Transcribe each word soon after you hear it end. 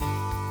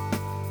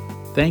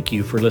Thank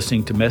you for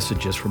listening to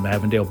messages from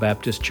Avondale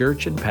Baptist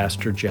Church and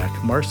Pastor Jack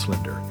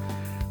Marslender.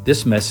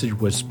 This message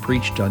was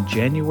preached on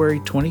January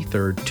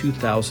 23,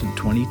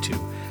 2022,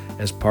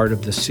 as part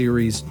of the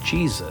series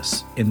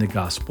Jesus in the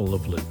Gospel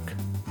of Luke.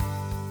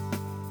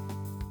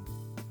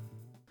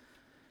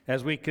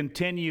 As we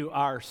continue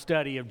our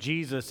study of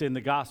Jesus in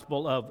the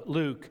Gospel of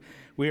Luke,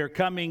 we are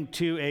coming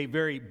to a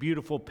very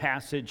beautiful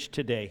passage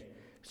today.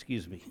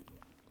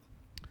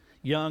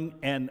 Young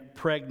and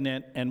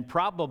pregnant and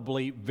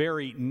probably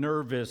very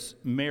nervous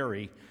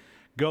Mary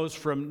goes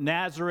from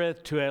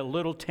Nazareth to a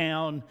little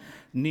town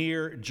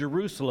near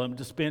Jerusalem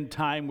to spend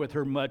time with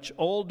her much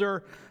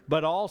older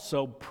but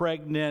also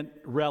pregnant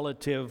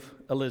relative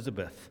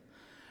Elizabeth.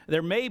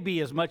 There may be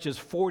as much as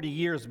 40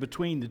 years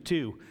between the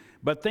two,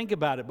 but think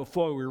about it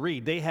before we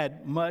read. They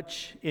had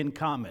much in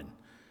common.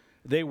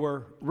 They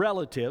were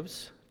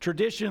relatives.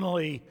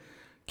 Traditionally,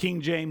 King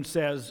James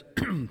says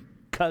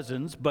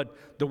cousins, but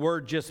the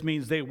word just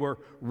means they were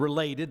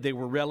related. They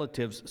were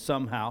relatives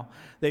somehow.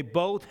 They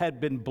both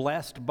had been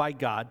blessed by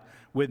God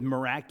with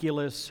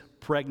miraculous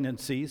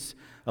pregnancies.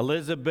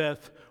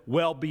 Elizabeth,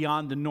 well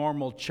beyond the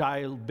normal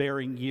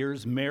childbearing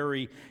years,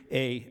 Mary,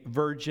 a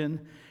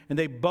virgin. And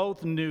they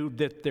both knew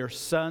that their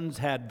sons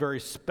had very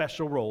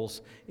special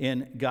roles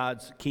in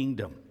God's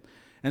kingdom.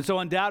 And so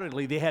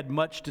undoubtedly, they had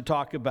much to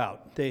talk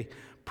about. They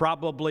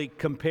probably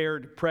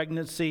compared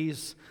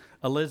pregnancies.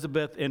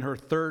 Elizabeth, in her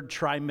third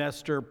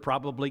trimester,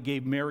 probably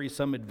gave Mary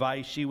some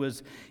advice. She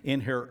was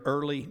in her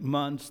early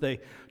months. They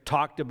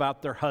talked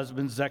about their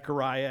husbands,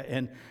 Zechariah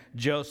and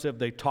Joseph.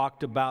 They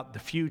talked about the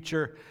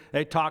future.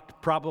 They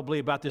talked probably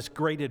about this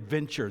great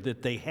adventure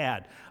that they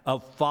had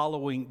of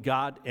following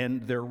God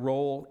and their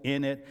role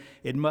in it.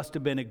 It must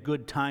have been a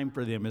good time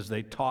for them as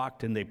they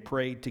talked and they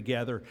prayed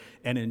together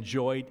and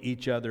enjoyed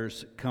each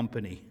other's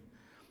company.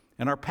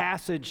 And our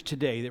passage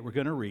today that we're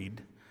going to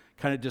read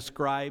kind of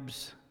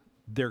describes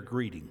their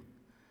greeting.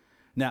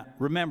 Now,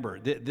 remember,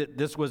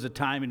 this was a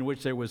time in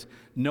which there was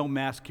no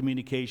mass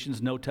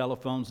communications, no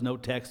telephones, no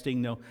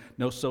texting,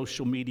 no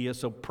social media,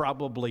 so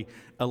probably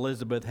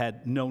Elizabeth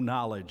had no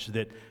knowledge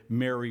that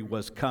Mary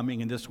was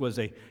coming, and this was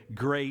a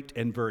great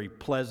and very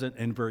pleasant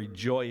and very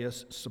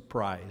joyous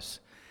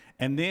surprise.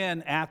 And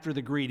then after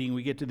the greeting,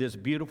 we get to this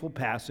beautiful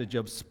passage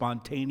of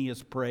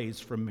spontaneous praise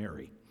from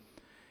Mary,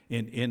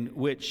 in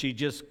which she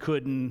just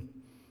couldn't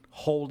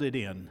hold it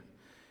in.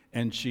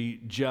 And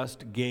she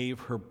just gave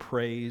her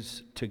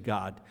praise to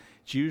God.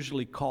 It's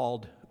usually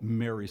called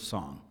Mary's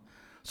Song.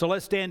 So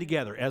let's stand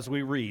together as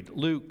we read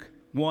Luke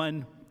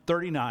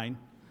 1:39,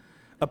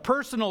 a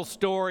personal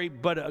story,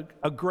 but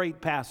a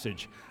great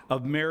passage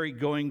of Mary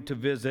going to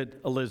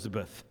visit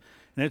Elizabeth.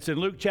 And it's in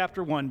Luke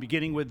chapter 1,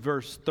 beginning with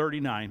verse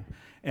 39.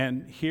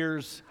 And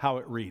here's how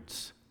it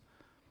reads.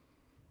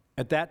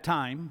 At that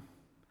time,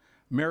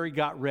 Mary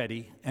got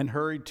ready and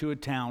hurried to a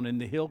town in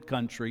the hill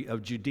country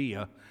of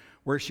Judea,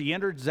 where she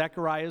entered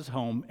Zechariah's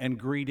home and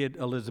greeted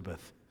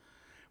Elizabeth.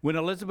 When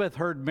Elizabeth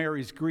heard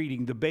Mary's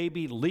greeting, the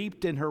baby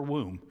leaped in her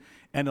womb,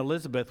 and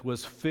Elizabeth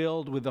was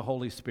filled with the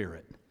Holy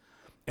Spirit.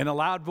 In a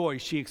loud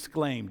voice, she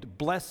exclaimed,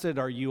 "Blessed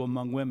are you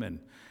among women,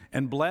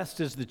 and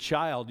blessed is the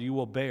child you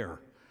will bear.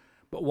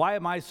 But why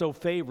am I so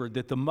favored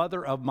that the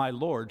mother of my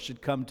Lord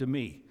should come to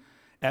me?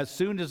 As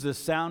soon as the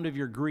sound of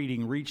your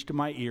greeting reached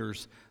my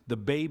ears, the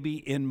baby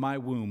in my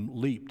womb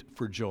leaped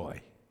for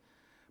joy.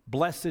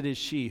 Blessed is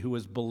she who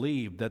has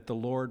believed that the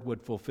Lord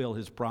would fulfill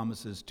his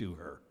promises to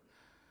her."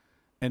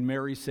 And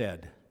Mary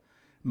said,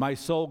 "My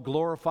soul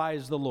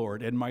glorifies the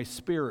Lord, and my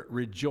spirit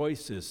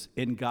rejoices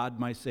in God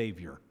my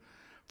Savior,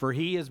 for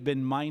he has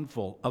been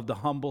mindful of the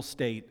humble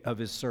state of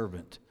his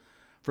servant.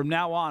 From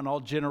now on,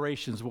 all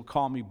generations will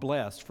call me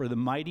blessed, for the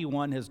Mighty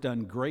One has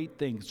done great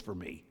things for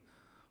me.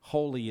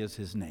 Holy is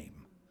his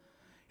name.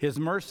 His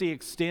mercy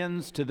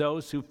extends to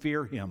those who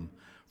fear him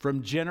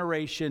from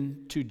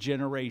generation to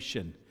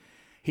generation.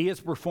 He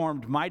has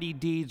performed mighty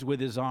deeds with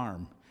his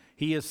arm.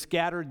 He has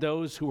scattered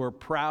those who are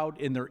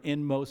proud in their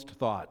inmost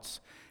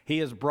thoughts. He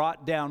has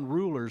brought down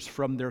rulers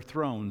from their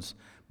thrones,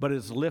 but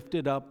has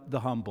lifted up the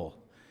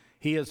humble.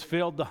 He has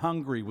filled the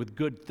hungry with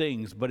good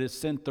things, but has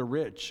sent the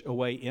rich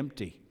away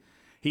empty.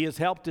 He has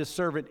helped his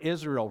servant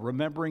Israel,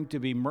 remembering to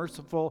be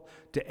merciful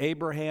to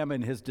Abraham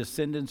and his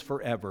descendants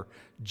forever,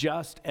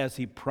 just as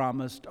he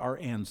promised our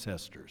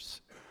ancestors."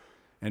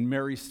 And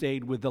Mary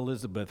stayed with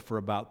Elizabeth for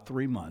about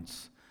 3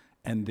 months,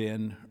 and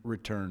then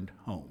returned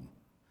home.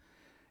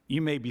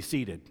 You may be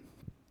seated.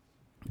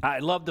 I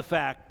love the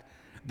fact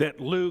that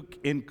Luke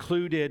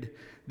included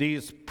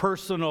these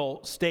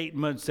personal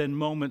statements and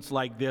moments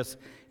like this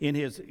in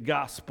his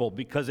gospel,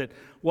 because it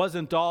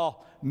wasn't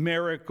all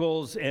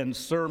miracles and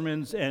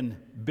sermons and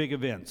big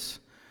events.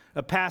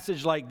 A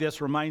passage like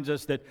this reminds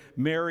us that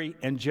Mary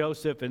and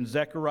Joseph and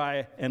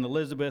Zechariah and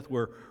Elizabeth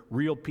were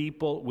real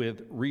people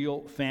with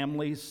real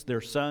families. Their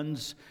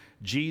sons,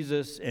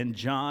 Jesus and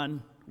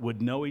John,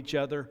 would know each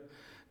other.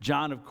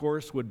 John, of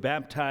course, would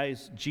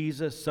baptize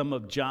Jesus. Some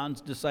of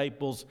John's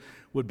disciples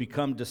would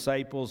become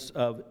disciples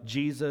of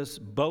Jesus.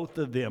 Both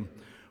of them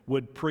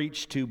would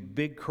preach to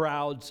big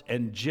crowds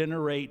and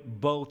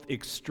generate both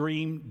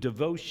extreme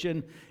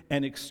devotion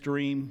and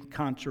extreme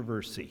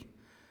controversy.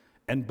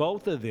 And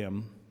both of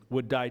them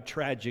would die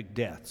tragic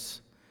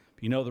deaths.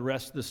 If you know the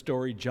rest of the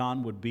story,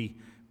 John would be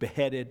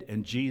beheaded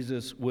and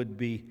Jesus would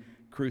be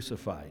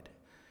crucified.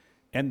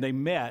 And they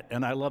met,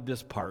 and I love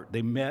this part,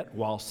 they met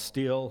while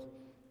still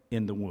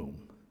in the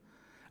womb.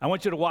 I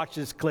want you to watch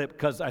this clip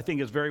because I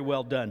think it's very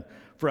well done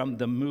from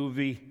the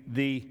movie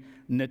The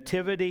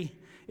Nativity.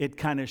 It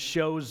kind of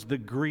shows the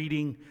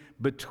greeting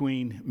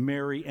between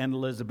Mary and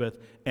Elizabeth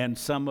and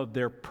some of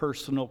their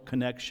personal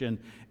connection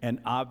and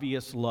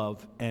obvious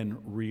love and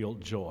real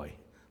joy.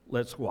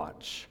 Let's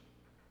watch.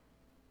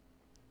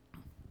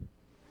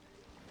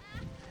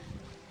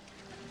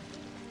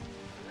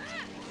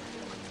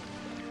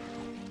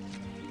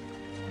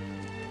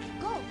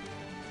 Go.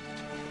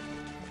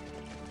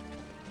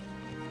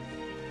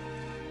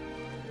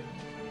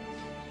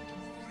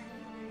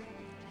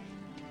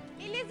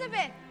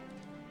 Elizabeth.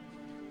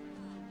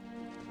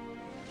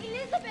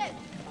 Elizabeth.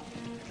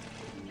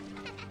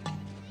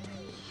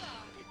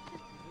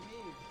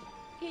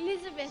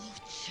 Elizabeth.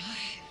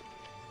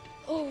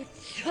 Oh,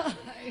 child.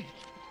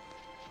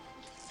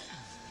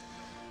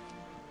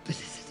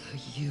 Blessed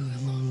are you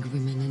among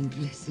women, and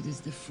blessed is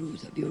the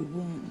fruit of your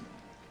womb.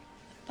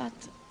 But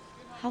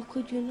how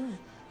could you know?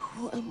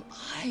 Who am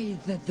I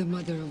that the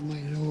mother of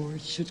my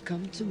Lord should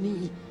come to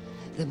me?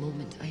 The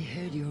moment I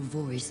heard your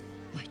voice,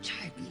 my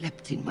child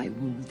leapt in my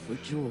womb for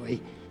joy.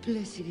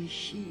 Blessed is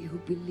she who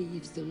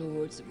believes the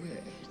Lord's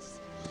words.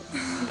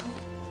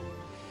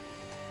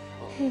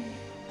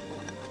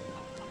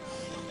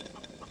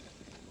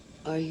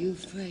 Are you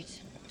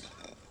frightened?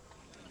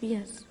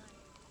 Yes.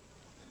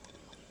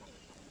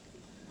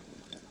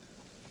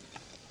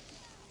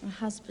 A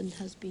husband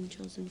has been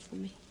chosen for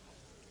me.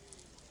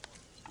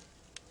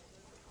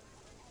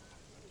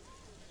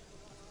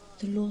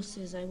 The law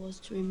says I was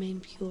to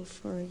remain pure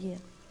for a year.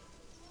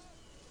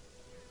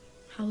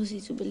 How is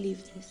he to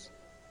believe this?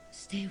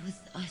 Stay with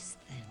us,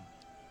 then.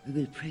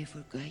 We will pray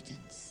for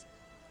guidance.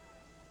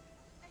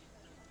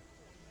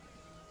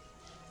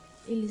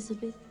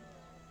 Elizabeth?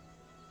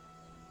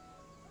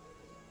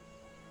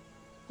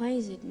 Why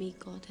is it me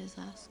God has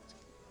asked?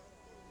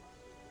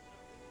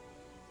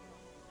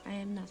 I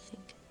am nothing.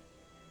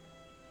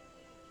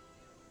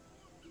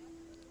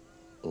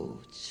 Oh,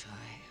 child.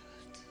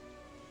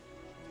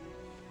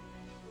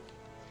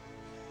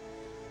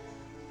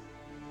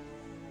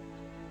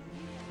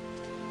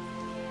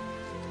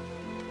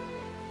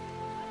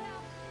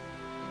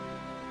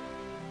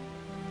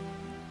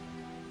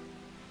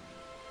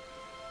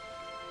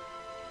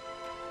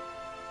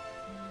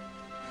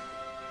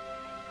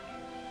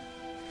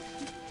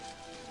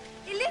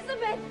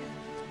 Elizabeth!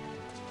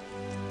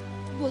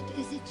 What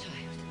is it, child?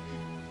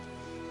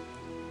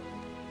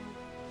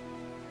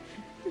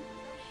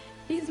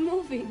 He's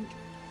moving.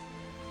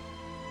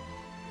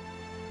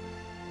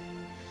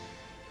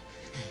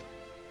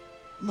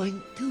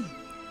 Mine too.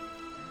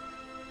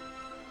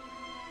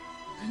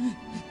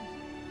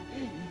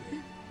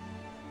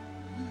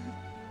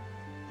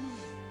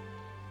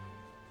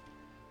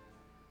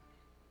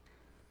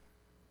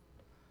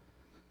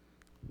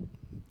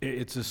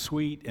 It's a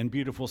sweet and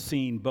beautiful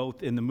scene,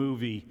 both in the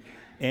movie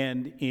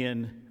and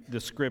in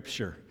the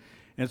scripture.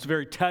 And it's a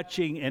very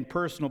touching and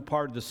personal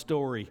part of the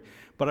story.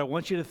 But I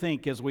want you to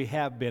think, as we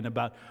have been,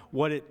 about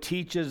what it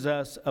teaches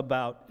us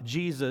about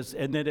Jesus,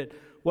 and then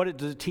what it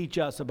does teach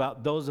us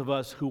about those of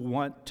us who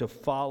want to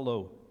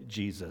follow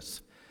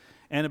Jesus.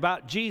 And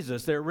about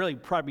Jesus, there are really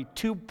probably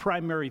two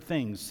primary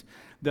things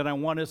that I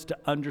want us to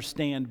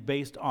understand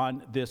based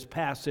on this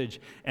passage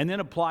and then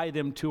apply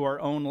them to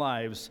our own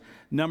lives.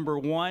 Number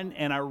one,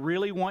 and I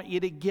really want you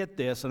to get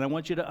this, and I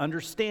want you to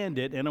understand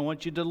it, and I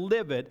want you to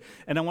live it,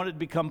 and I want it to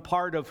become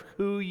part of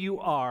who you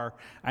are.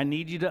 I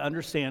need you to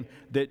understand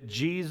that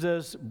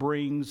Jesus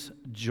brings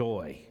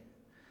joy.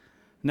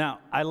 Now,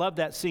 I love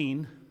that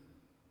scene.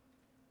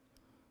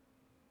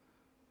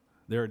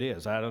 There it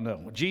is. I don't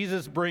know.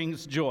 Jesus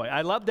brings joy.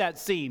 I love that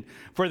scene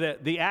for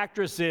the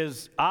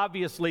actresses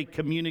obviously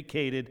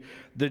communicated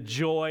the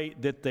joy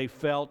that they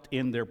felt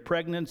in their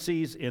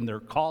pregnancies, in their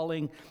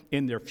calling,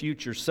 in their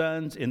future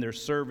sons, in their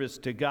service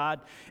to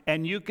God.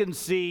 And you can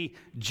see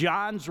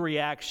John's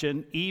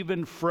reaction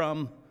even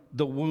from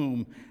the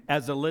womb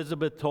as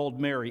Elizabeth told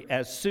Mary,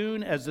 "As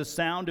soon as the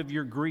sound of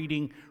your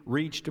greeting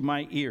reached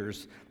my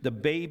ears, the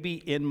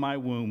baby in my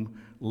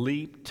womb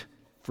leaped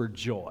for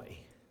joy."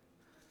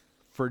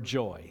 For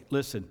joy.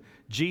 Listen,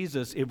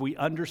 Jesus, if we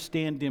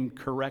understand him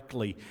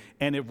correctly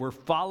and if we're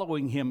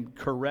following him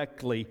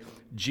correctly,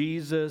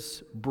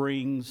 Jesus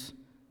brings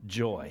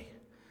joy.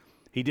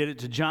 He did it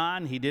to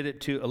John, he did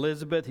it to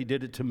Elizabeth, he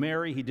did it to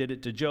Mary, he did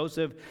it to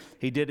Joseph,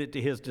 he did it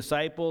to his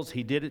disciples,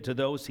 he did it to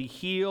those he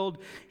healed,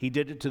 he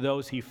did it to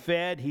those he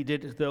fed, he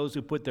did it to those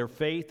who put their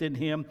faith in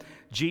him.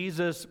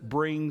 Jesus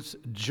brings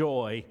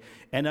joy.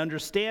 And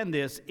understand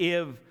this,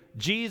 if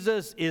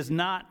Jesus is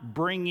not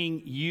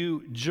bringing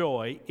you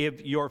joy,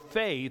 if your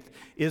faith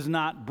is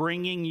not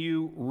bringing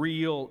you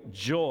real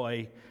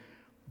joy,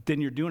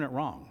 then you're doing it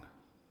wrong.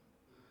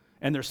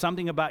 And there's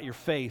something about your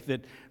faith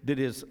that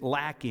is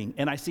lacking.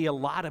 And I see a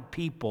lot of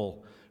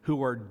people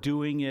who are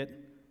doing it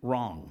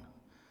wrong.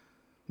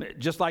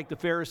 Just like the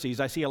Pharisees,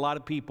 I see a lot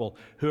of people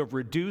who have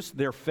reduced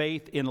their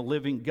faith in a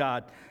living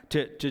God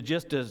to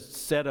just a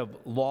set of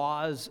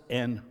laws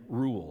and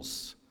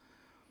rules.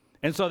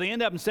 And so they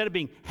end up, instead of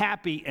being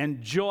happy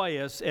and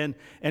joyous and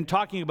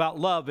talking about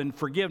love and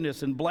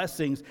forgiveness and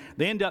blessings,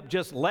 they end up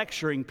just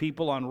lecturing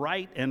people on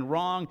right and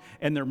wrong,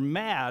 and they're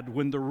mad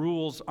when the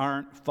rules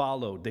aren't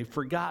followed. They've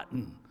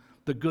forgotten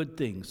the good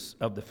things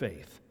of the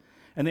faith.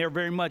 And they are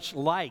very much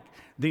like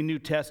the New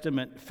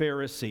Testament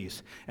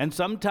Pharisees. And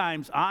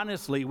sometimes,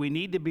 honestly, we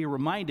need to be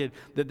reminded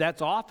that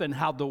that's often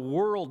how the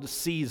world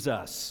sees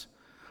us.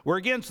 We're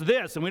against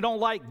this, and we don't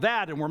like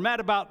that, and we're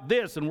mad about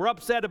this, and we're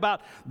upset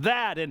about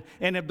that. And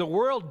if the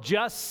world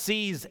just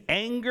sees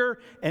anger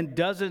and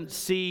doesn't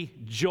see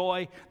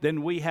joy,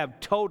 then we have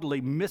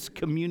totally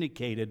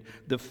miscommunicated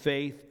the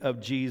faith of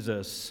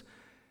Jesus.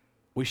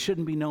 We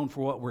shouldn't be known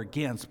for what we're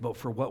against, but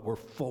for what we're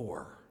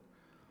for.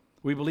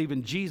 We believe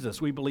in Jesus.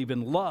 We believe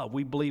in love.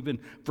 We believe in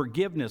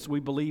forgiveness.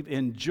 We believe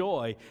in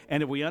joy.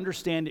 And if we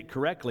understand it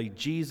correctly,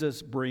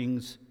 Jesus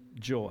brings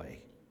joy.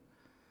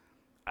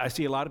 I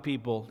see a lot of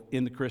people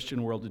in the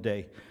Christian world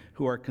today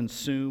who are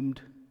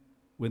consumed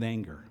with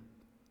anger.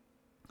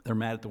 They're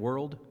mad at the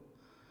world.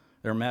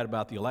 They're mad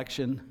about the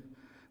election.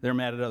 They're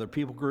mad at other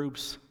people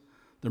groups.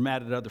 They're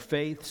mad at other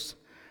faiths.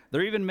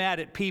 They're even mad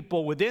at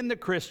people within the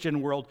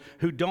Christian world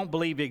who don't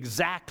believe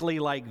exactly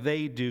like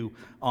they do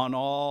on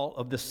all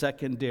of the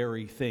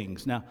secondary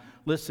things. Now,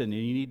 listen, and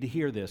you need to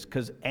hear this,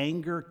 because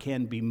anger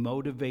can be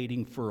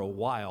motivating for a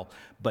while,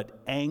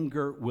 but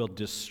anger will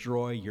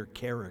destroy your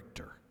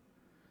character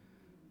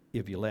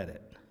if you let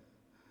it.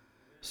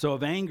 So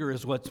if anger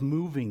is what's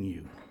moving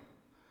you,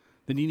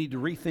 then you need to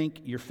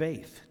rethink your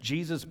faith.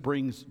 Jesus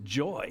brings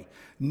joy.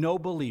 No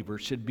believer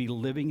should be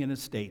living in a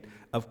state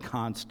of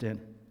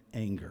constant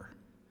anger.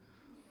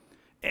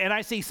 And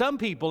I see some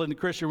people in the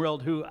Christian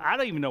world who I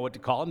don't even know what to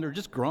call them. They're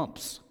just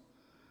grumps.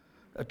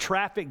 A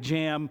traffic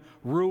jam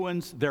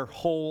ruins their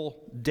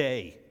whole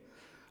day.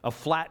 A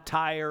flat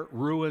tire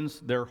ruins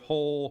their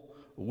whole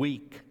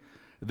week.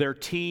 Their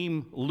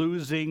team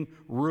losing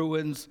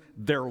ruins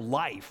their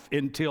life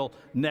until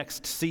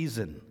next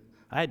season.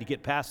 I had to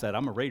get past that.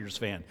 I'm a Raiders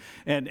fan.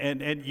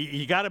 And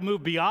you got to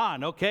move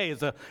beyond. Okay,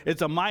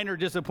 it's a minor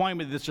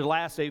disappointment that should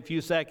last a few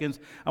seconds.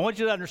 I want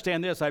you to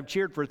understand this. I've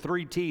cheered for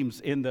 3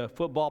 teams in the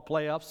football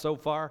playoffs so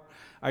far.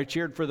 I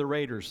cheered for the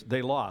Raiders.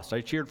 They lost.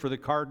 I cheered for the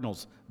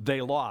Cardinals. They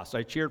lost.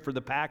 I cheered for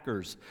the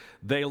Packers.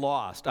 They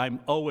lost. I'm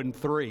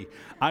 0-3.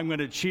 I'm going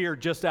to cheer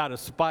just out of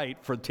spite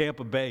for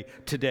Tampa Bay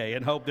today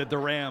and hope that the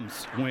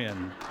Rams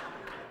win.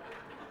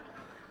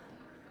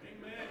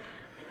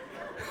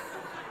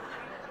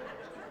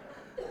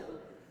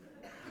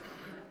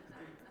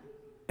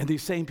 And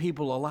these same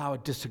people allow a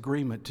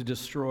disagreement to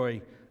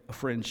destroy a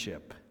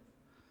friendship.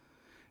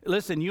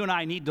 Listen, you and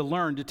I need to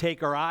learn to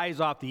take our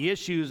eyes off the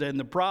issues and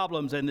the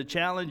problems and the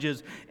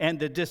challenges and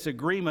the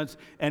disagreements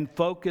and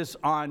focus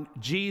on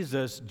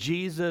Jesus.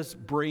 Jesus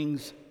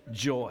brings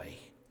joy.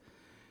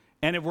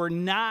 And if we're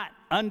not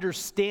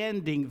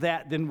understanding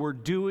that, then we're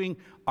doing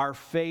our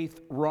faith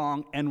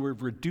wrong, and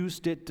we've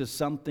reduced it to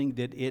something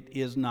that it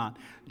is not,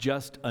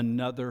 just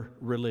another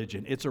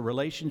religion. It's a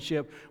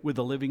relationship with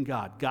the living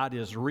God. God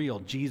is real.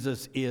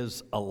 Jesus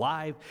is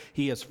alive.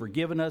 He has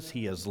forgiven us.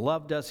 He has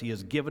loved us. He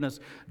has given us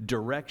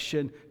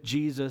direction.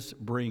 Jesus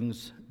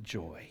brings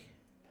joy.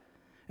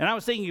 And I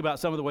was thinking about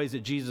some of the ways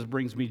that Jesus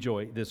brings me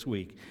joy this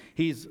week.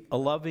 He's a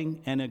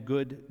loving and a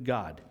good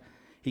God.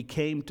 He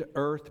came to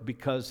earth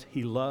because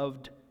he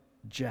loved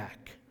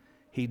Jack.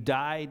 He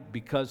died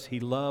because he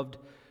loved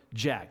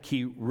Jack.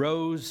 He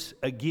rose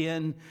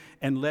again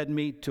and led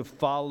me to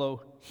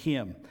follow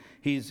him.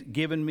 He's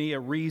given me a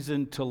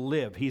reason to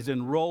live. He's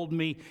enrolled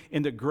me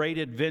in the great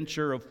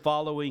adventure of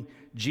following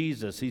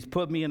Jesus. He's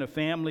put me in a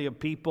family of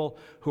people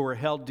who are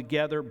held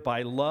together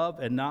by love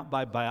and not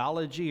by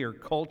biology or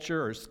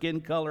culture or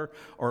skin color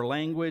or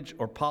language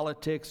or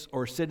politics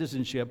or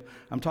citizenship.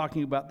 I'm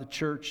talking about the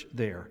church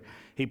there.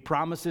 He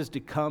promises to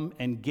come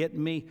and get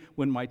me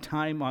when my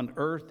time on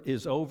earth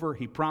is over.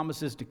 He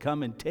promises to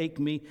come and take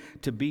me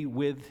to be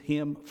with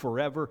him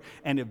forever.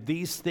 And if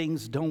these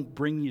things don't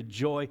bring you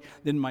joy,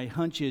 then my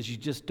hunch is you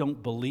just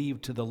don't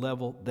believe to the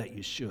level that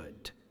you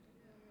should.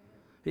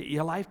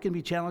 Your life can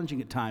be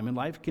challenging at times, and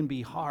life can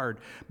be hard,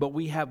 but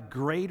we have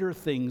greater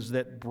things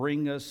that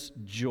bring us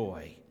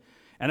joy.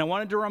 And I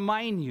wanted to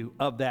remind you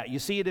of that. You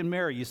see it in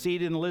Mary. You see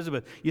it in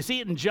Elizabeth. You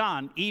see it in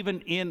John,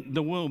 even in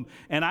the womb.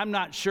 And I'm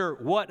not sure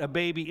what a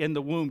baby in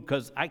the womb,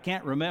 because I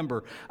can't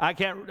remember. I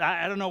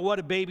don't know what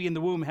a baby in the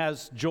womb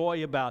has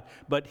joy about,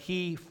 but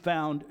he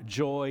found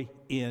joy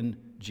in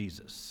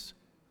Jesus.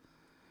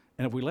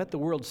 And if we let the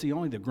world see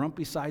only the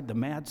grumpy side, the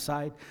mad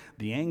side,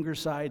 the anger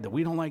side, that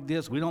we don't like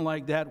this, we don't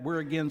like that, we're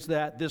against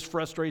that, this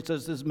frustrates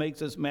us, this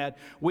makes us mad,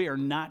 we are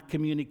not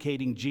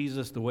communicating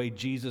Jesus the way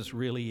Jesus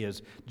really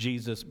is.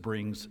 Jesus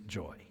brings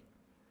joy.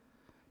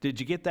 Did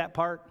you get that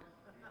part?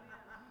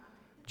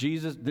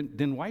 Jesus,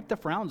 then wipe the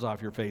frowns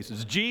off your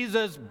faces.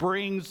 Jesus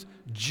brings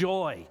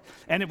joy.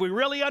 And if we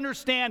really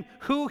understand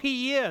who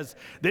he is,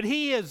 that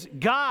he is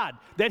God,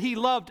 that he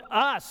loved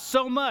us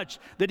so much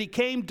that he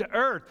came to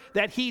earth,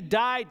 that he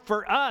died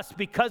for us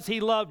because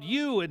he loved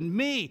you and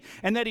me,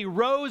 and that he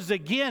rose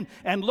again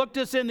and looked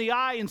us in the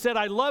eye and said,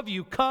 I love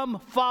you, come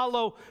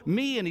follow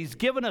me. And he's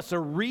given us a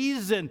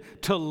reason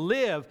to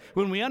live.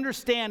 When we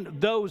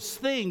understand those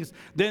things,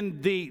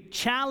 then the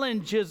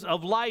challenges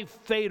of life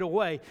fade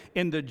away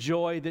in the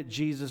joy that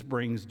Jesus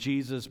brings.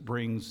 Jesus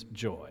brings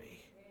joy.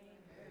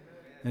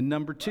 And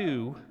number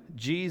two,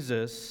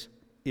 Jesus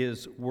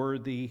is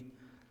worthy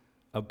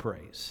of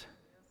praise.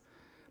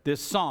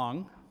 This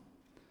song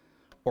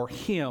or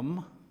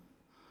hymn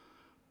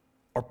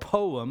or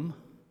poem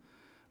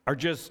are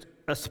just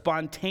a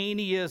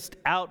spontaneous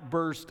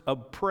outburst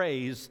of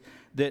praise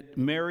that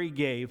Mary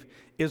gave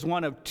is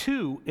one of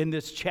two in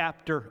this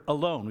chapter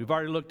alone. We've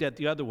already looked at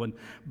the other one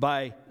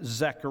by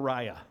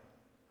Zechariah.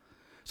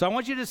 So I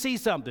want you to see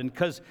something,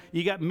 because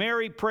you got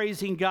Mary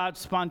praising God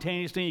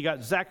spontaneously, you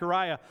got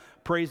Zechariah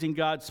praising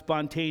God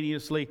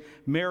spontaneously.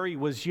 Mary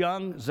was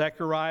young,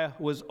 Zechariah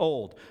was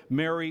old.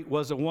 Mary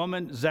was a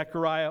woman,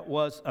 Zechariah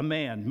was a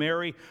man.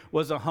 Mary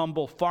was a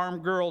humble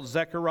farm girl,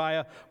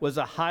 Zechariah was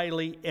a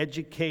highly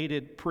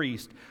educated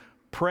priest.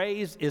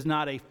 Praise is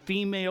not a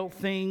female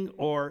thing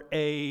or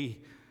a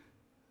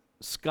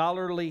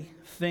scholarly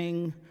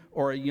thing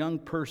or a young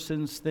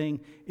person's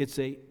thing. It's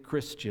a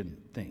Christian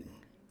thing.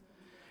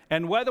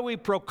 And whether we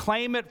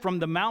proclaim it from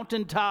the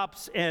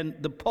mountaintops and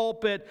the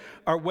pulpit,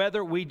 or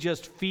whether we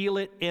just feel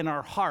it in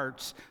our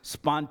hearts,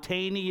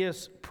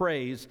 spontaneous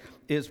praise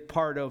is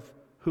part of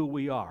who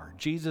we are.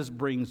 Jesus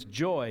brings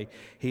joy.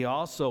 He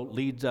also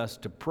leads us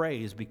to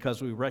praise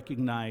because we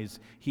recognize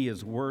he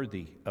is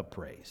worthy of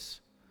praise.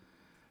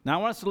 Now,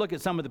 I want us to look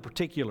at some of the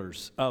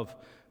particulars of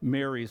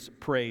Mary's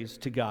praise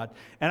to God.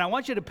 And I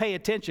want you to pay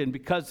attention,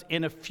 because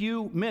in a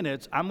few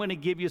minutes, I'm going to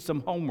give you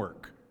some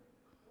homework.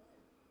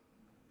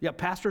 Yeah,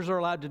 pastors are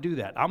allowed to do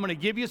that. I'm going to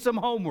give you some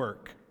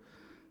homework,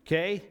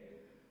 okay,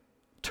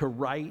 to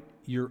write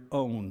your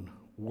own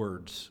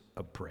words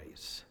of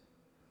praise.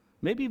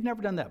 Maybe you've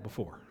never done that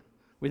before.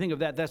 We think of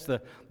that, that's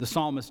the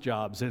psalmist's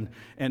jobs, and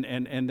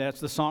that's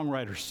the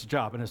songwriter's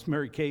job, and it's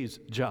Mary Kay's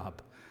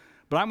job.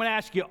 But I'm going to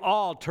ask you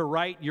all to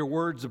write your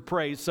words of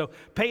praise. So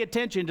pay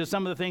attention to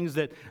some of the things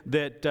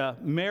that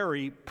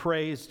Mary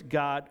praised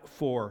God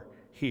for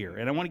here.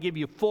 And I want to give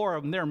you 4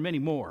 of them. There are many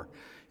more.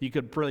 You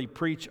could really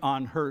preach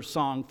on her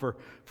song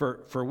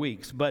for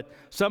weeks. But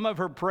some of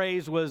her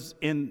praise was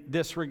in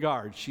this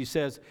regard. She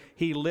says,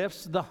 he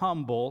lifts the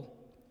humble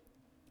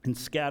and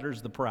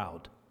scatters the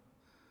proud.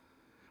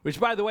 Which,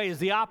 by the way, is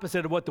the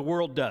opposite of what the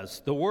world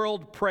does. The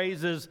world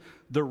praises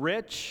the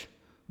rich,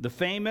 the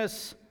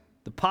famous,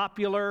 the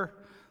popular,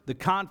 the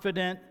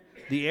confident,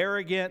 the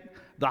arrogant,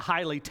 the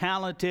highly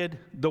talented,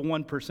 the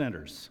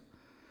one-percenters.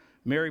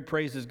 Mary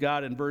praises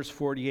God in verse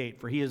 48,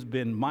 for he has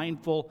been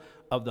mindful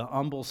of the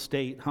humble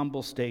state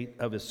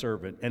of his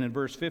servant. And in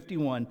verse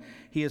 51,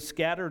 he has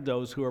scattered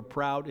those who are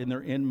proud in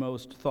their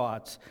inmost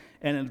thoughts.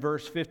 And in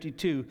verse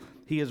 52,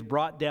 he has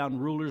brought down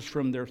rulers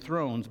from their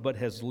thrones, but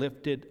has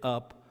lifted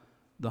up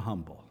the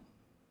humble.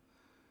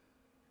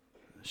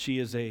 She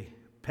is a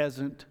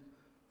peasant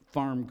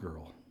farm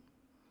girl.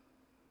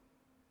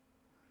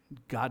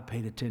 God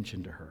paid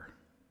attention to her,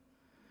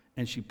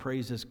 and she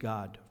praises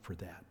God for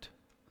that.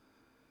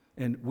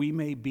 And we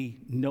may be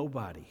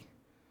nobody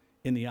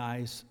in the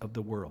eyes of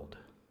the world,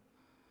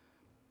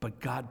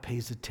 but God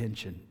pays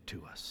attention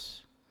to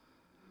us.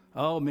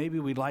 Oh, maybe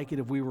we'd like it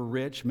if we were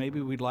rich. Maybe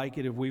we'd like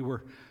it if we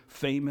were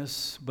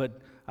famous. But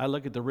I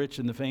look at the rich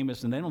and the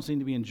famous, and they don't seem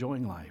to be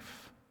enjoying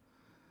life.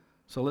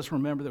 So let's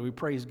remember that we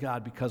praise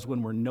God, because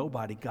when we're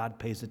nobody, God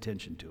pays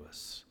attention to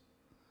us.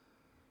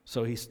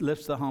 So he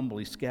lifts the humble,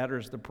 he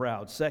scatters the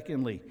proud.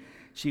 Secondly,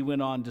 she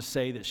went on to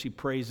say that she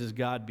praises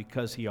God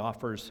because he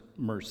offers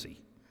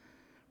mercy.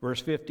 Verse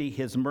 50,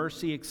 his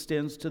mercy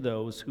extends to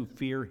those who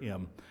fear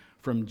him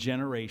from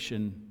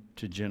generation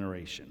to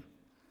generation.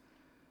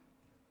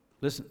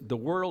 Listen, the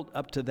world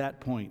up to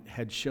that point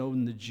had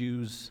shown the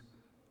Jews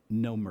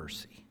no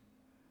mercy.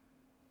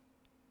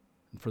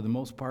 And for the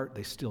most part,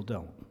 they still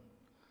don't.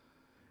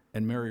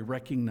 And Mary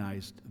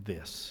recognized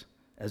this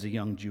as a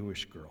young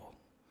Jewish girl.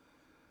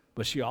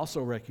 But she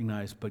also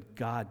recognized, but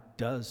God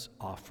does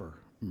offer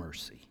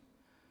mercy.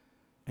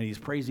 And he's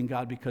praising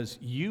God because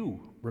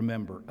you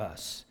remember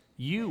us.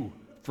 You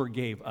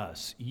forgave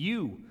us.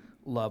 You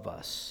love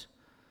us.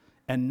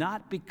 And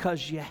not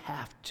because you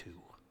have to,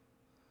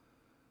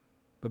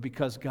 but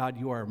because, God,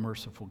 you are a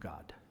merciful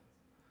God.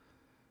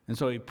 And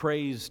so she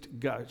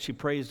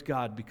praised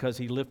God because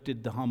he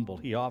lifted the humble.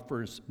 He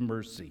offers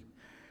mercy.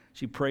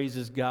 She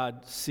praises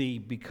God,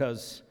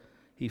 because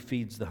he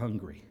feeds the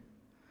hungry.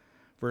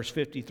 Verse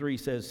 53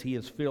 says, he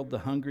has filled the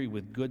hungry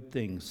with good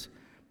things,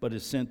 but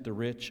has sent the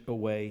rich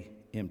away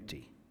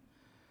empty.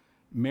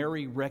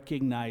 Mary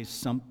recognized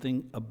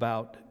something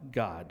about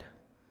God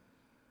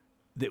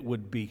that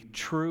would be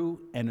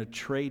true and a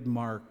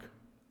trademark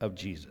of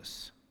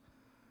Jesus.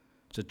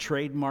 It's a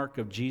trademark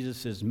of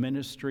Jesus'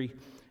 ministry,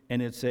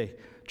 and it's a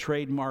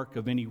trademark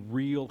of any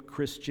real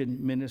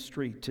Christian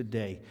ministry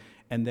today.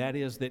 And that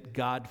is that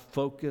God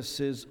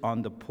focuses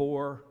on the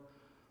poor,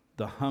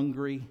 the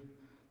hungry,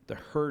 the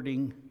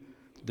hurting,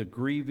 the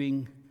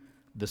grieving,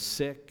 the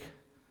sick,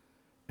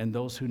 and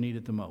those who need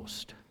it the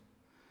most.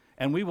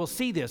 And we will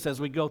see this as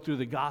we go through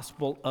the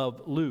Gospel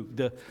of Luke,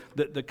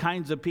 the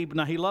kinds of people.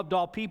 Now, he loved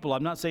all people.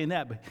 I'm not saying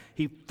that, but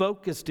he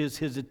focused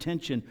his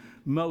attention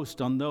most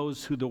on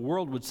those who the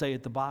world would say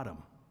at the bottom.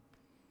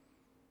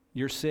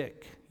 You're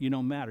sick. You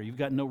don't matter. You've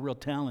got no real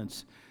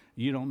talents.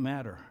 You don't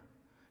matter.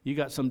 You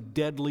got some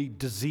deadly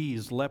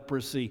disease,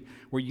 leprosy,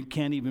 where you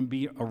can't even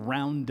be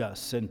around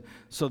us. And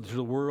so to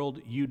the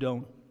world, you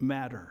don't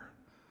matter.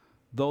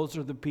 Those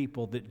are the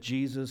people that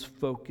Jesus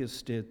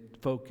focused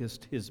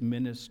his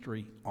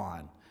ministry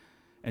on.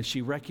 And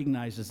she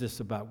recognizes this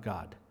about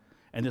God.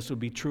 And this would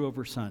be true of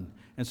her son.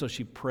 And so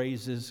she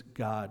praises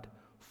God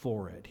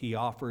for it. He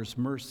offers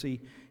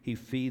mercy. He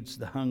feeds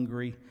the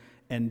hungry.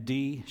 And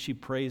D, she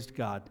praised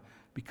God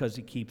because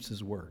he keeps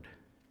his word.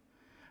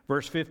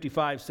 Verse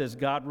 55 says,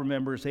 God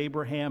remembers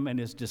Abraham and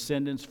his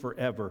descendants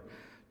forever,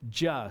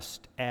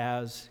 just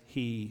as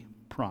he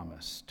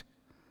promised.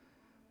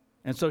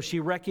 And so she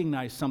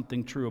recognized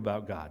something true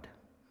about God.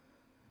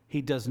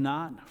 He does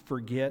not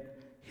forget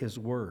his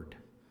word.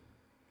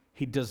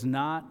 He does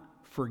not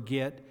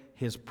forget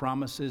his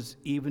promises,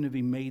 even if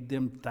he made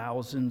them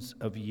thousands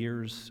of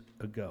years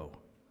ago.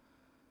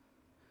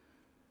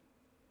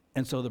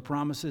 And so the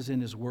promises in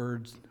his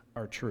words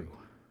are true.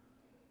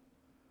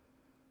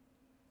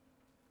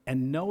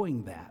 And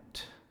knowing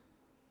that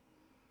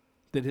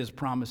his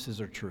promises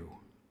are true,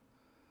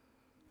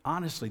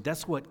 honestly,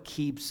 that's what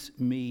keeps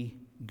me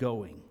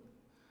going.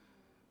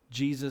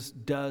 Jesus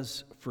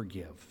does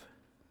forgive.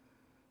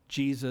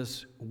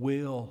 Jesus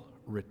will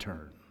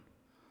return.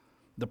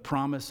 The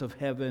promise of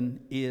heaven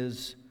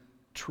is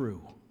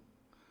true.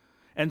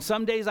 And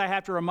some days I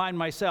have to remind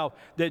myself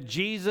that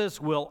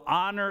Jesus will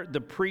honor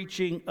the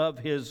preaching of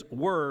his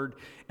word.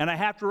 And I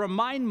have to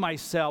remind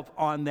myself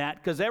on that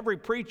because every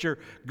preacher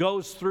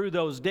goes through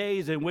those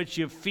days in which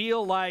you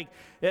feel like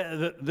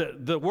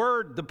the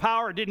word, the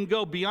power didn't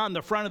go beyond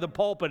the front of the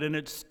pulpit and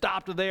it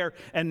stopped there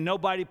and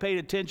nobody paid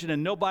attention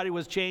and nobody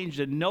was changed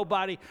and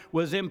nobody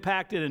was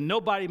impacted and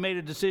nobody made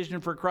a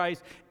decision for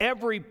Christ.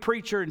 Every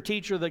preacher and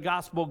teacher of the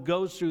gospel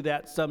goes through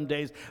that some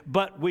days,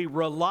 but we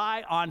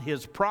rely on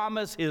his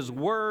promise, his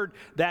word,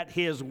 that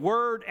his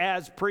word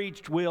as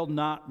preached will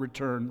not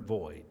return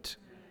void.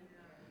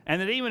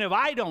 And that even if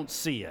I don't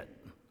see it,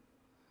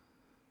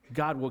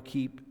 God will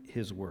keep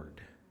his word.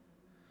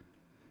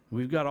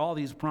 We've got all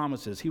these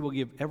promises. He will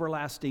give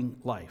everlasting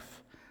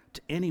life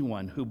to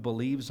anyone who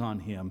believes on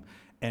him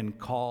and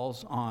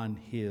calls on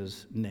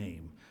his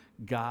name.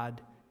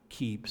 God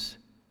keeps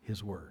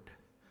his word.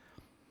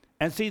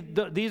 And see,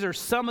 these are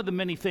some of the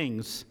many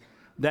things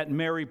that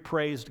Mary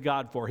praised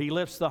God for. He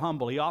lifts the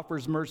humble. He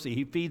offers mercy.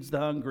 He feeds the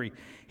hungry.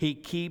 He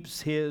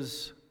keeps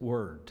his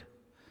word.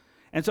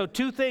 And so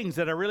 2 things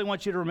that I really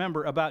want you to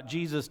remember about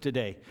Jesus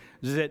today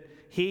is that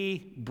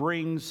he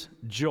brings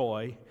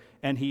joy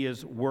and he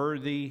is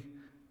worthy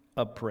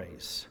of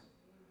praise.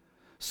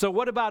 So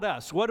what about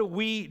us? What do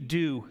we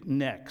do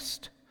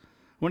next?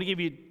 I want to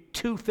give you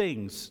 2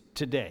 things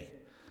today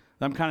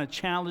that I'm kind of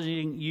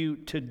challenging you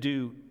to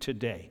do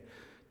today.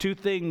 2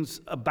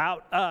 things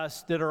about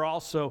us that are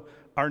also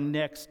our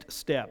next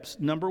steps.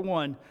 Number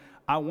 1,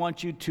 I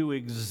want you to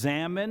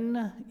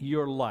examine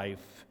your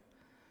life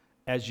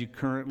as you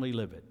currently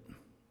live it.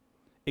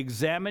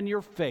 Examine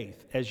your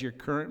faith as you're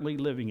currently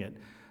living it.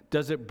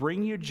 Does it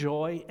bring you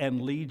joy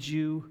and lead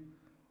you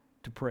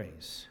to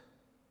praise?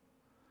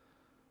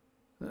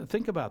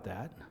 Think about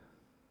that.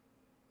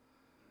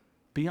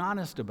 Be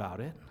honest about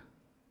it.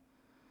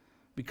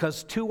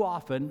 Because too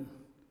often,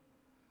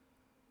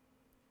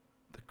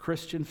 the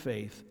Christian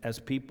faith, as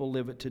people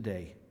live it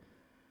today,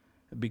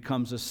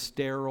 becomes a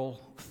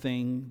sterile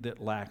thing that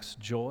lacks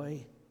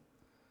joy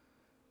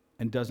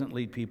and doesn't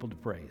lead people to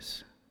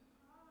praise.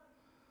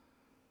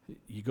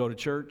 You go to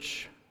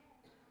church,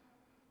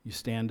 you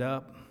stand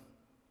up,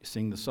 you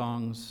sing the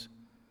songs,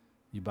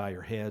 you bow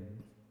your head,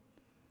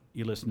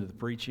 you listen to the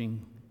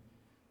preaching,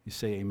 you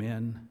say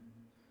amen,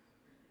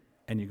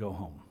 and you go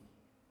home.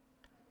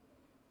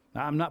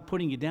 Now, I'm not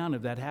putting you down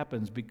if that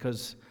happens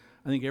because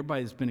I think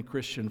everybody that's been a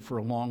Christian for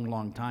a long,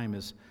 long time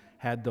has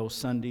had those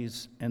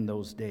Sundays and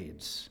those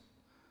days.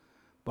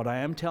 But I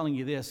am telling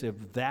you this,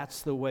 if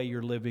that's the way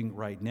you're living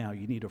right now,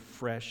 you need a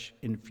fresh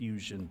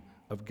infusion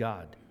of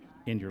God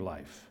in your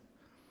life.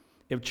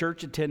 If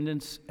church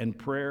attendance and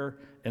prayer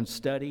and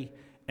study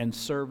and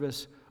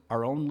service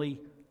are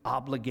only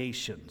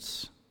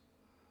obligations,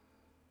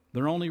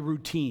 they're only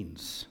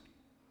routines,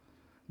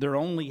 they're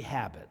only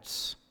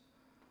habits,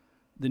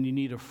 then you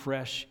need a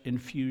fresh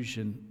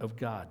infusion of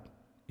God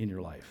in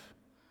your life.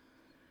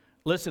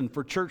 Listen,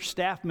 for church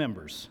staff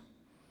members,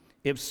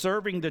 if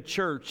serving the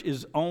church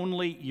is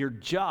only your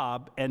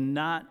job and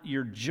not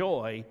your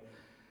joy,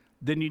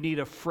 then you need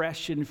a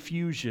fresh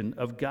infusion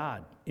of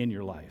God in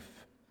your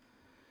life.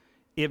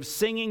 If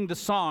singing the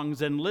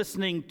songs and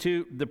listening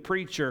to the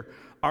preacher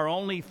are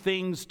only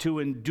things to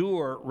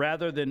endure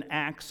rather than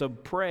acts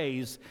of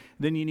praise,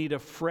 then you need a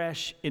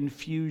fresh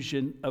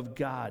infusion of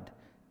God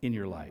in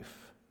your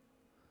life.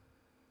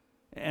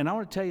 And I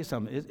want to tell you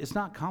something. It's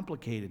not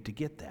complicated to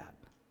get that.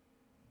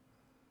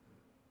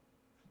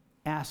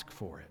 Ask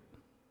for it.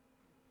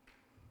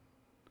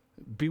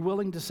 Be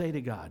willing to say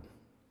to God,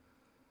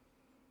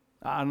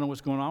 I don't know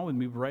what's going on with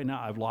me, but right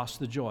now I've lost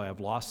the joy. I've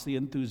lost the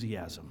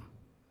enthusiasm.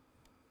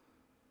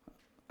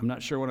 I'm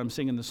not sure when I'm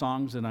singing the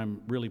songs and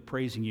I'm really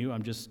praising you.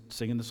 I'm just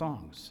singing the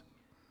songs.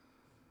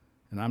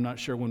 And I'm not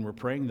sure when we're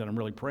praying that I'm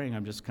really praying.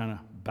 I'm just kind of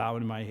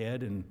bowing my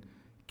head and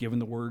giving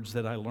the words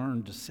that I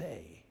learned to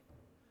say.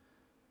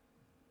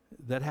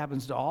 That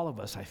happens to all of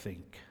us, I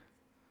think,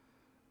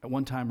 at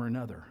one time or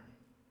another.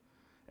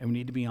 And we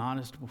need to be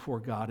honest before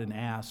God and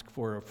ask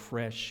for a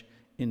fresh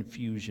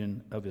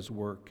infusion of His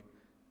work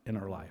in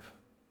our life.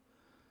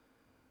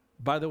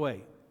 By the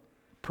way,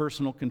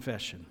 personal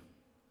confession.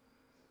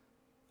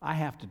 I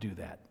have to do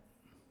that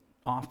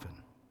often.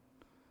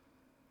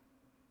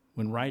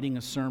 When writing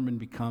a sermon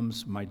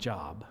becomes my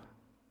job,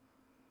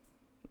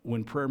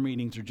 when prayer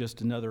meetings are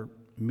just another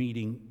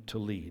meeting to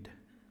lead,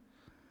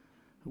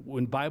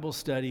 when Bible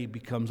study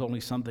becomes only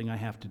something I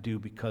have to do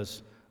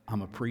because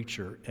I'm a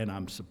preacher and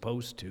I'm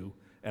supposed to,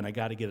 and I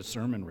got to get a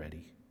sermon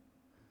ready,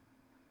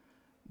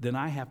 then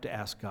I have to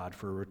ask God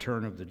for a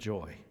return of the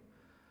joy,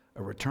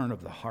 a return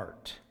of the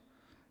heart,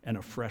 and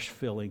a fresh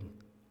filling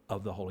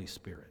of the Holy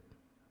Spirit.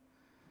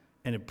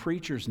 And if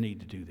preachers need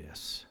to do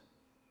this,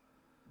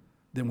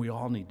 then we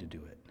all need to do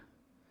it.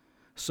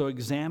 So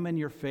examine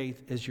your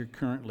faith as you're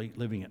currently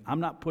living it. I'm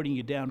not putting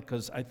you down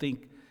because I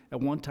think at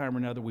one time or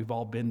another we've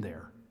all been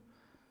there.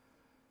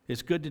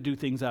 It's good to do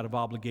things out of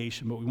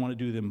obligation, but we want to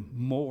do them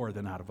more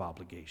than out of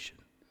obligation.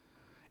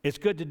 It's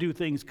good to do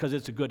things because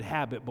it's a good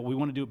habit, but we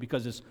want to do it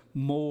because it's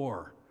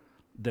more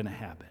than a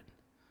habit.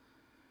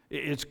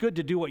 It's good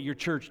to do what your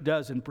church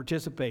does and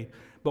participate,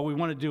 but we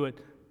want to do it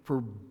for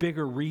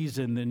bigger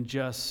reason than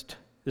just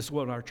this is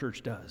what our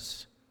church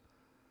does.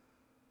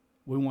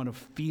 We want to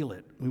feel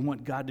it. We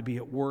want God to be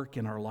at work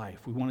in our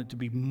life. We want it to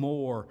be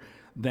more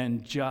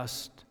than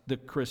just the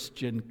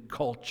Christian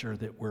culture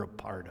that we're a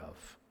part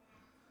of.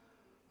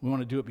 We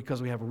want to do it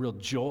because we have a real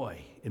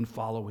joy in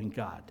following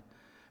God,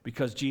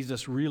 because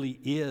Jesus really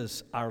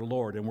is our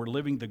Lord, and we're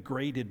living the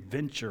great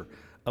adventure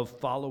of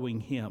following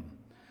Him.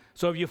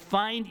 So if you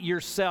find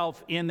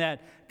yourself in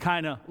that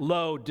kind of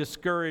low,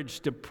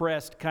 discouraged,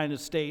 depressed kind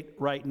of state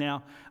right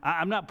now,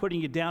 I'm not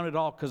putting you down at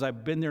all because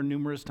I've been there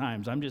numerous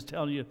times. I'm just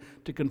telling you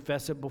to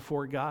confess it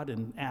before God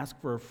and ask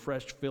for a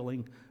fresh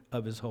filling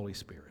of His Holy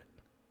Spirit.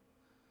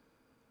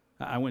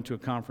 I went to a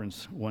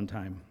conference one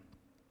time.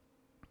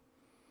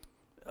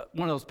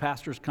 One of those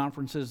pastors'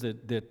 conferences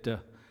that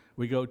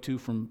we go to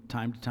from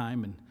time to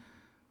time,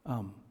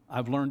 and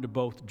I've learned to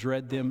both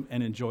dread them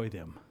and enjoy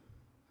them.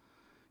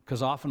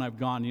 Because often I've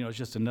gone, it's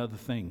just another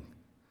thing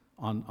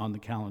on the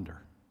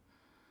calendar.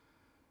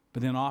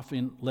 But then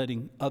often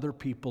letting other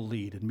people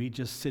lead and me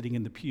just sitting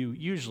in the pew,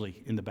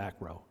 usually in the back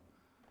row,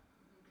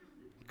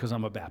 because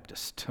I'm a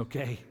Baptist,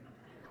 okay?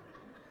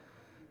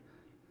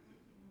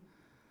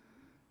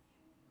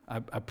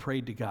 I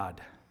prayed to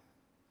God,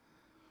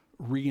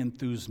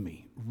 re-enthuse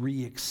me,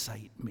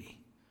 re-excite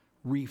me,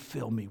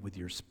 refill me with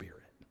your Spirit.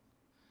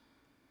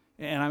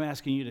 And I'm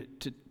asking you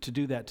to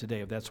do that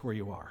today if that's where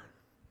you are.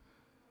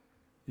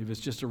 If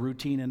it's just a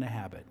routine and a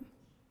habit,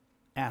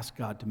 ask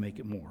God to make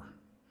it more.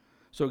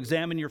 So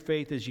examine your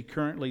faith as you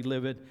currently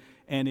live it,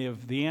 and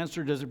if the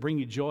answer doesn't bring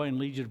you joy and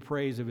lead you to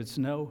praise, if it's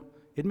no,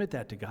 admit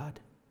that to God.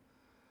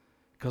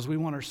 Because we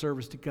want our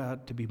service to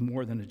God to be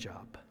more than a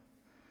job.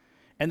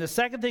 And the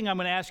second thing I'm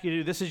going to ask you to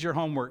do, this is your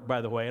homework,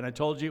 by the way, and I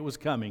told you it was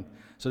coming,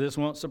 so this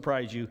won't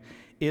surprise you,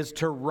 is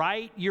to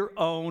write your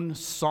own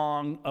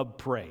song of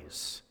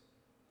praise.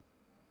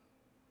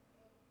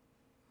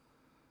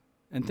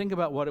 And think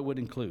about what it would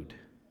include.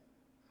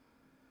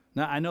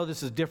 Now, I know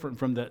this is different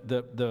from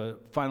the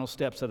final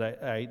steps that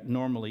I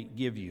normally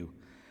give you,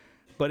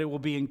 but it will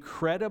be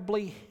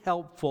incredibly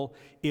helpful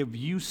if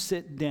you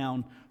sit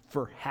down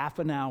for half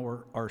an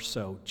hour or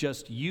so,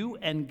 just you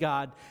and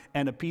God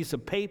and a piece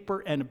of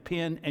paper and a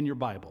pen and your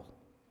Bible,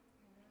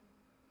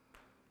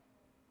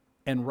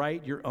 and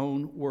write your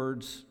own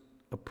words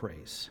of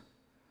praise.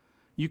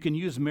 You can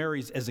use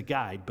Mary's as a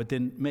guide, but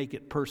then make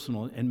it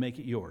personal and make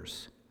it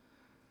yours.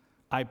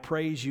 I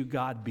praise you,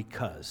 God,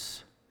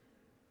 because.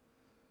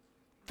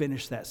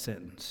 Finish that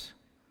sentence.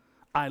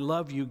 I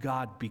love you,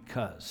 God,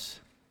 because.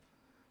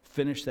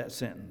 Finish that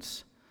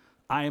sentence.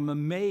 I am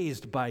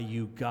amazed by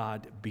you,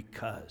 God,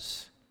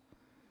 because.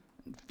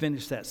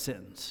 Finish that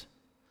sentence.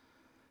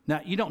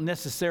 Now, you don't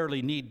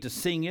necessarily need to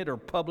sing it or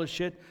publish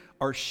it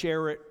or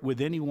share it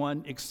with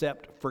anyone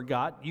except for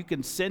God. You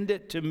can send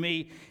it to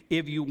me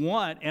if you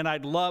want, and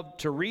I'd love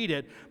to read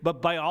it.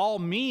 But by all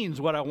means,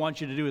 what I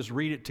want you to do is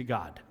read it to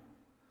God.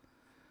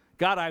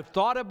 God, I've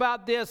thought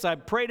about this,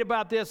 I've prayed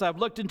about this, I've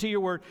looked into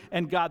your word,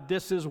 and God,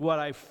 this is what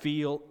I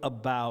feel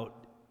about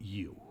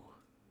you.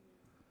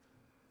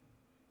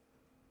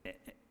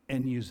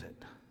 and use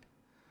it.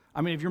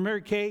 I mean, if you're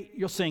Mary Kay,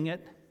 you'll sing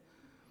it.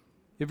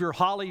 If you're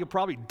Holly, you'll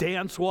probably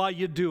dance while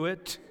you do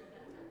it.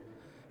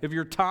 If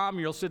you're Tom,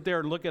 you'll sit there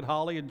and look at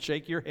Holly and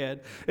shake your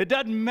head. It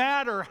doesn't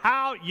matter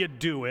how you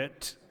do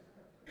it.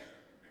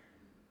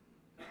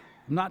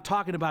 I'm not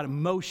talking about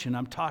emotion.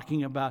 I'm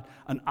talking about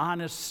an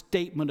honest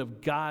statement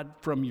of God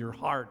from your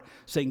heart,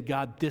 saying,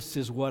 God, this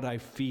is what I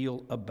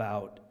feel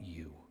about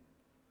you.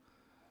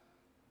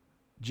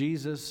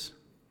 Jesus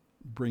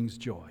brings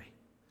joy.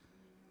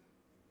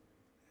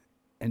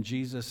 And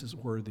Jesus is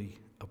worthy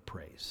of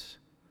praise.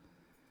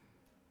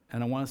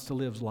 And I want us to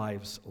live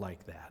lives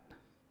like that.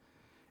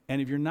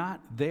 And if you're not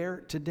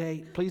there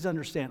today, please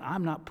understand,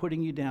 I'm not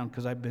putting you down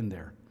because I've been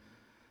there.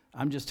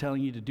 I'm just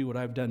telling you to do what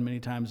I've done many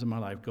times in my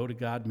life. Go to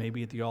God,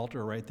 maybe at the altar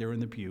or right there in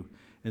the pew,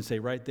 and say,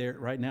 right there,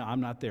 right now, I'm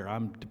not there.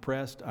 I'm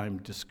depressed, I'm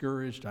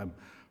discouraged, I'm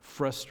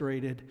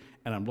frustrated,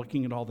 and I'm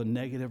looking at all the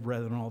negative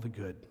rather than all the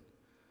good.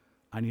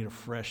 I need a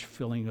fresh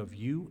filling of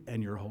you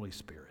and your Holy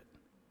Spirit.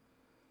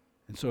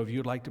 And so if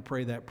you'd like to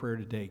pray that prayer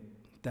today,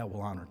 that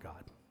will honor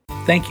God.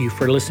 Thank you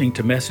for listening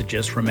to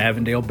messages from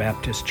Avondale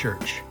Baptist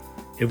Church.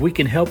 If we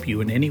can help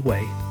you in any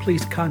way,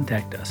 please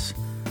contact us.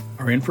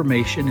 Our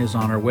information is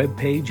on our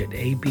webpage at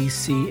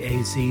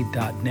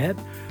abcaz.net,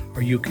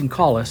 or you can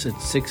call us at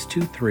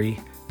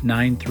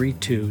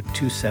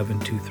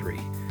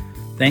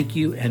 623-932-2723. Thank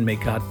you, and may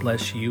God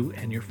bless you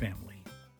and your family.